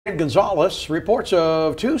Gonzalez, reports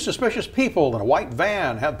of two suspicious people in a white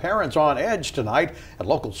van have parents on edge tonight at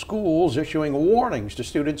local schools, issuing warnings to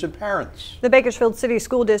students and parents. The Bakersfield City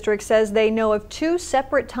School District says they know of two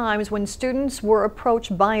separate times when students were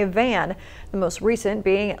approached by a van, the most recent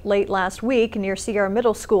being late last week near Sierra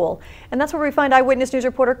Middle School. And that's where we find Eyewitness News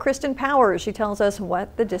reporter Kristen Powers. She tells us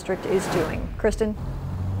what the district is doing. Kristen?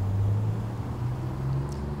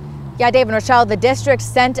 Yeah, Dave and Rochelle, the district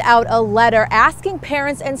sent out a letter asking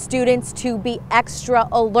parents and students to be extra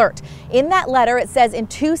alert. In that letter, it says in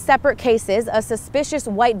two separate cases, a suspicious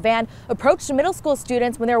white van approached middle school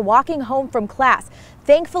students when they're walking home from class.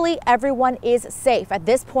 Thankfully, everyone is safe. At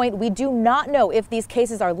this point, we do not know if these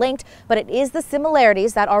cases are linked, but it is the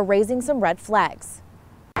similarities that are raising some red flags.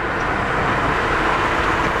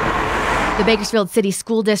 The Bakersfield City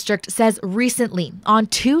School District says recently, on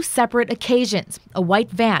two separate occasions, a white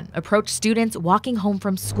van approached students walking home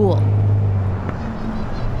from school.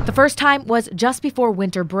 The first time was just before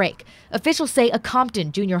winter break. Officials say a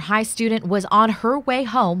Compton junior high student was on her way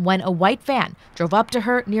home when a white van drove up to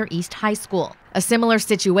her near East High School. A similar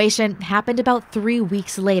situation happened about 3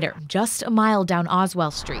 weeks later, just a mile down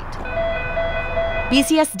Oswell Street.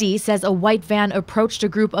 BCSD says a white van approached a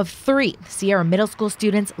group of 3 Sierra Middle School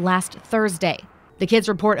students last Thursday. The kids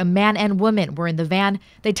report a man and woman were in the van.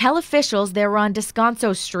 They tell officials they were on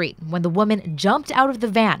Descanso Street when the woman jumped out of the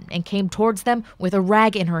van and came towards them with a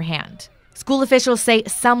rag in her hand. School officials say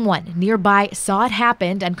someone nearby saw it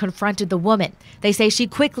happen and confronted the woman. They say she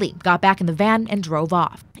quickly got back in the van and drove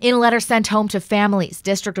off. In a letter sent home to families,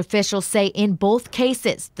 district officials say in both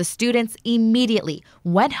cases, the students immediately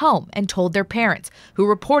went home and told their parents, who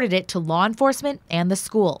reported it to law enforcement and the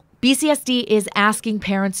school. BCSD is asking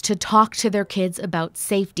parents to talk to their kids about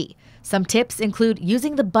safety. Some tips include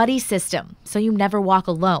using the buddy system so you never walk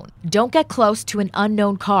alone. Don't get close to an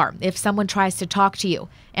unknown car if someone tries to talk to you,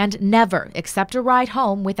 and never accept a ride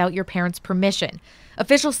home without your parents' permission.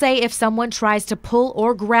 Officials say if someone tries to pull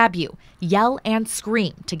or grab you, yell and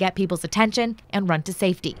scream to get people's attention and run to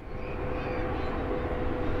safety.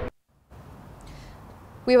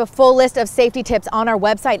 We have a full list of safety tips on our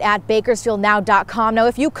website at bakersfieldnow.com. Now,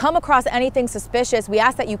 if you come across anything suspicious, we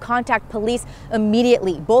ask that you contact police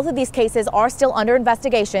immediately. Both of these cases are still under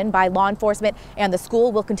investigation by law enforcement, and the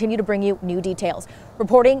school will continue to bring you new details.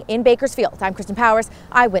 Reporting in Bakersfield, I'm Kristen Powers,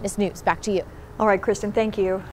 Eyewitness News. Back to you. All right, Kristen, thank you.